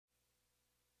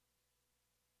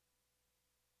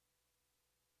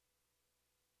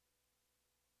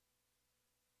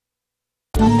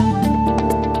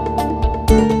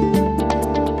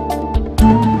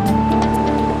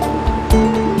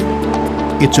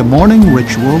It's a morning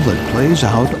ritual that plays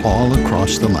out all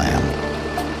across the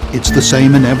land. It's the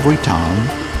same in every town.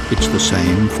 It's the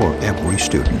same for every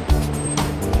student.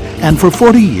 And for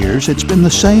 40 years, it's been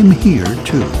the same here,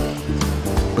 too.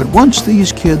 But once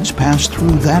these kids pass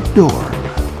through that door,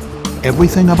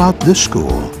 everything about this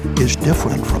school is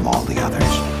different from all the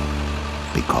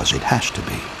others, because it has to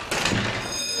be.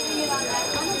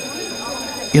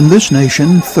 In this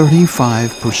nation,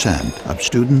 35% of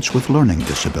students with learning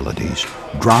disabilities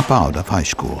drop out of high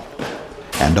school,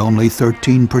 and only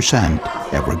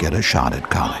 13% ever get a shot at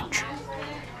college.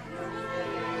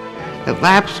 At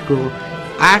lab school,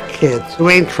 our kids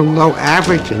range from low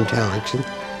average intelligence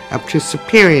up to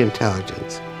superior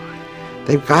intelligence.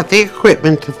 They've got the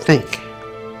equipment to think,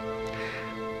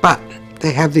 but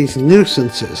they have these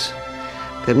nuisances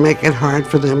that make it hard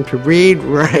for them to read,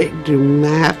 write, do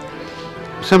math.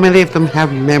 So many of them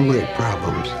have memory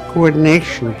problems,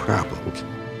 coordination problems.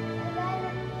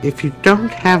 If you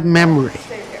don't have memory,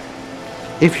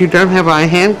 if you don't have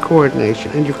eye-hand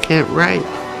coordination and you can't write,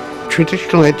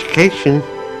 traditional education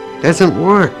doesn't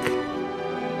work.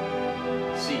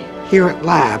 Here at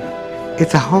Lab,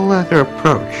 it's a whole other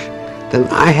approach than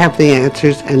I have the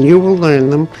answers and you will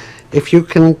learn them if you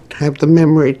can have the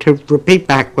memory to repeat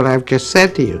back what I've just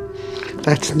said to you.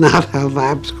 That's not how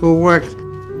Lab school works.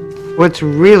 What's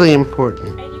really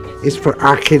important is for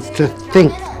our kids to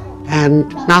think,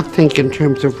 and not think in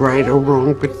terms of right or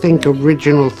wrong, but think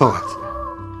original thoughts.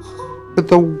 But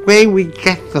the way we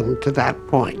get them to that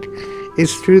point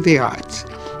is through the arts,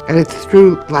 and it's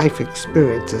through life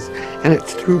experiences, and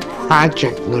it's through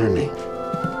project learning.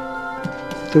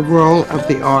 The role of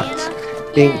the arts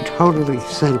being totally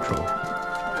central.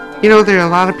 You know, there are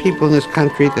a lot of people in this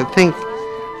country that think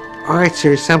arts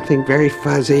are something very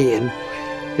fuzzy, and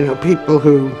you know, people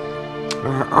who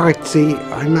are artsy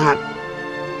are not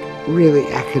really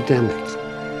academics.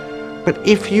 But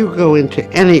if you go into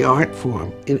any art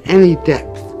form in any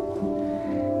depth,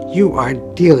 you are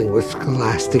dealing with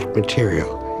scholastic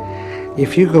material.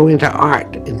 If you go into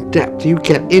art in depth, you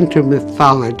get into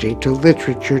mythology, to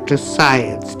literature, to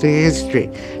science, to history,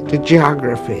 to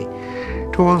geography,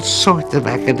 to all sorts of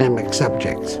academic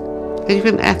subjects,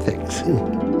 even ethics.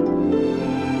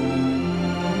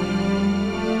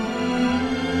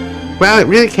 Well, it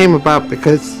really came about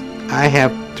because I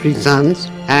have 3 sons,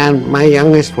 and my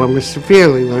youngest one was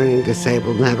severely learning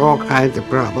disabled and had all kinds of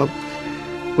problems.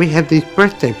 We had these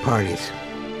birthday parties,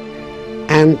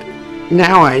 and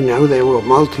now I know they were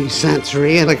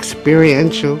multi-sensory and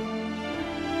experiential.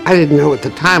 I didn't know at the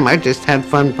time, I just had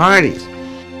fun parties.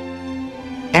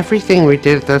 Everything we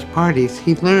did at those parties,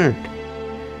 he learned.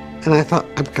 And I thought,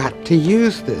 I've got to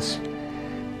use this.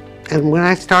 And when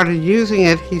I started using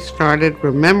it, he started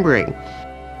remembering.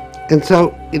 And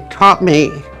so it taught me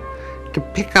to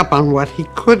pick up on what he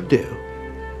could do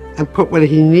and put what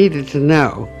he needed to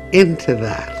know into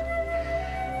that.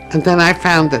 And then I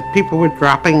found that people were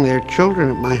dropping their children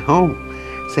at my home,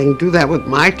 saying, do that with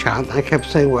my child. And I kept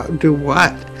saying, well, do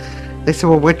what? They said,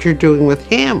 well, what you're doing with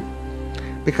him,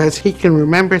 because he can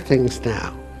remember things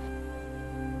now.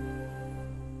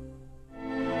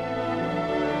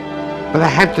 But I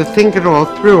had to think it all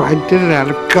through. I did it out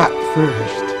of gut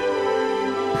first.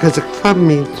 Because a club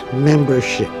means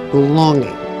membership,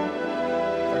 belonging.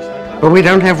 But we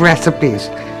don't have recipes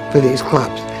for these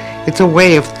clubs. It's a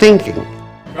way of thinking.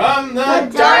 From the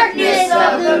darkness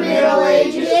of the Middle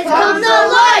Ages comes the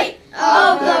light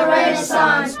of the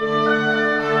Renaissance.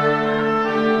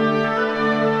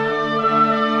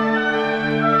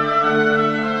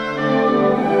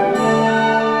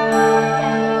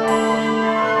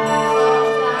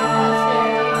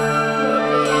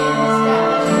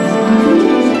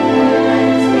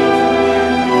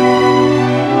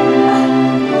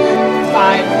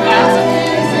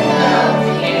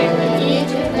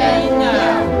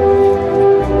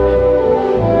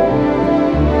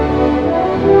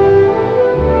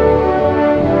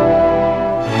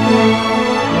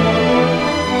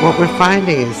 What we're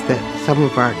finding is that some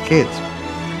of our kids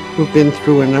who've been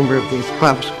through a number of these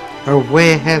clubs are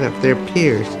way ahead of their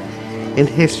peers in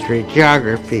history,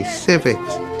 geography,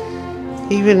 civics,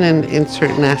 even in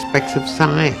certain aspects of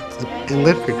science and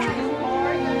literature.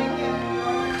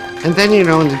 And then, you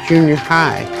know, in the junior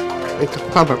high, it's a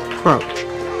club approach.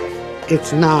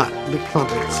 It's not the club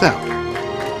itself.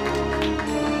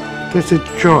 There's a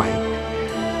joy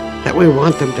that we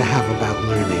want them to have about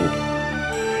learning.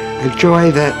 A joy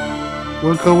that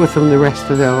will go with them the rest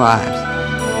of their lives.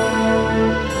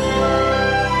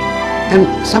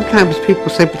 And sometimes people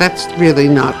say, but that's really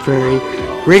not very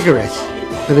rigorous.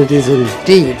 But it is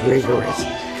indeed rigorous.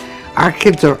 Our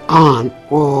kids are on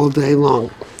all day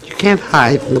long. You can't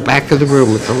hide in the back of the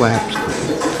room at the lab school.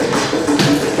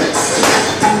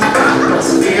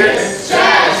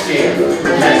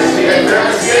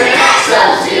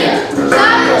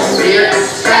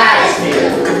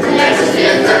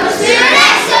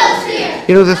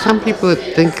 You know, there's some people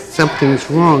that think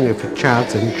something's wrong if a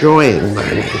child's enjoying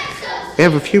learning. We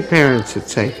have a few parents that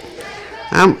say,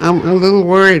 I'm a little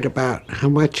worried about how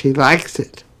much he likes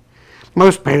it.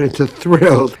 Most parents are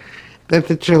thrilled that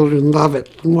the children love it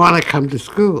and want to come to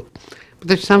school. But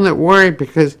there's some that worry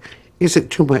because is it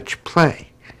too much play?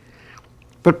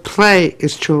 But play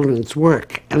is children's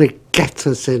work, and it gets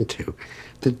us into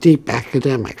the deep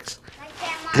academics.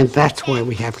 And that's why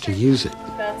we have to use it.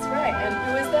 That's right. And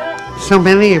who is that? So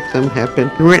many of them have been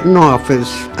written off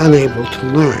as unable to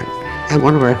learn. And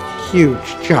one of our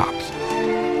huge jobs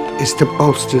is to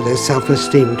bolster their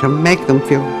self-esteem, to make them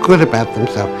feel good about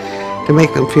themselves, to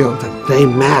make them feel that they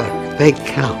matter, they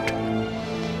count,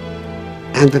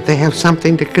 and that they have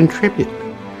something to contribute.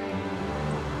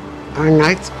 Our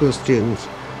night school students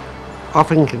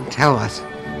often can tell us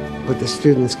what the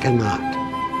students cannot,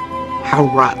 how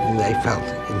rotten they felt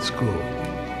in school,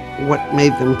 what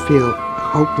made them feel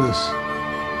hopeless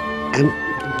and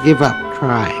give up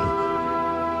trying.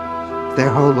 Their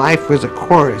whole life was a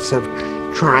chorus of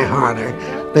try harder.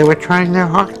 They were trying their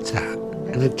hearts out,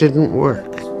 and it didn't work.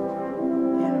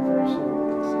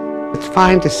 It's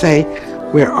fine to say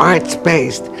we're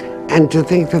arts-based and to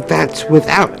think that that's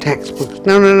without textbooks.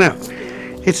 No, no, no.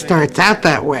 It starts out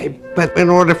that way, but in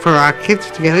order for our kids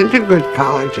to get into good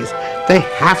colleges, they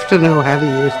have to know how to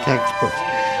use textbooks.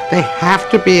 They have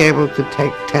to be able to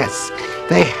take tests.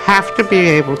 They have to be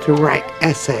able to write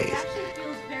essays.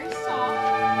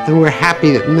 And we're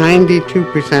happy that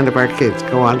 92% of our kids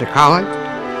go on to college,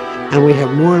 and we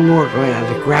have more and more going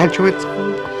on to graduate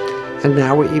school, and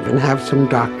now we even have some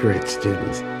doctorate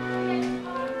students.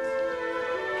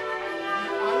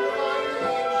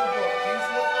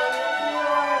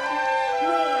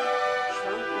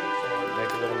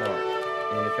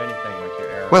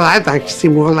 Well, I'd like to see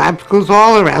more lab schools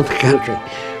all around the country.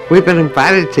 We've been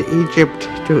invited to Egypt,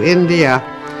 to India,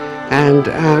 and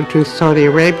to Saudi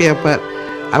Arabia, but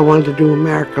I wanted to do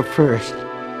America first.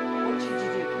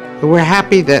 We're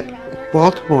happy that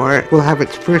Baltimore will have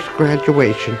its first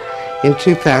graduation in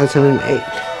 2008.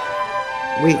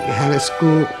 We had a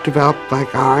school developed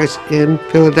like ours in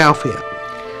Philadelphia.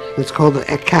 It's called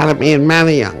the Academy in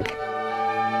Manayunk.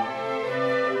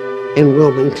 In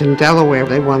Wilmington, Delaware,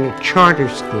 they want a charter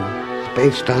school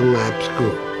based on lab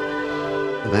school.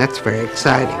 And that's very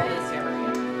exciting.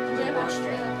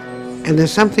 And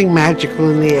there's something magical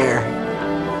in the air.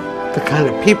 The kind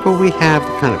of people we have,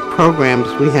 the kind of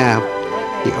programs we have,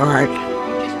 the art.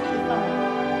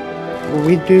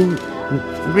 We do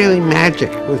really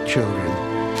magic with children,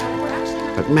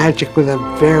 but magic with a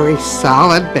very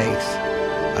solid base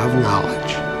of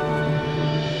knowledge.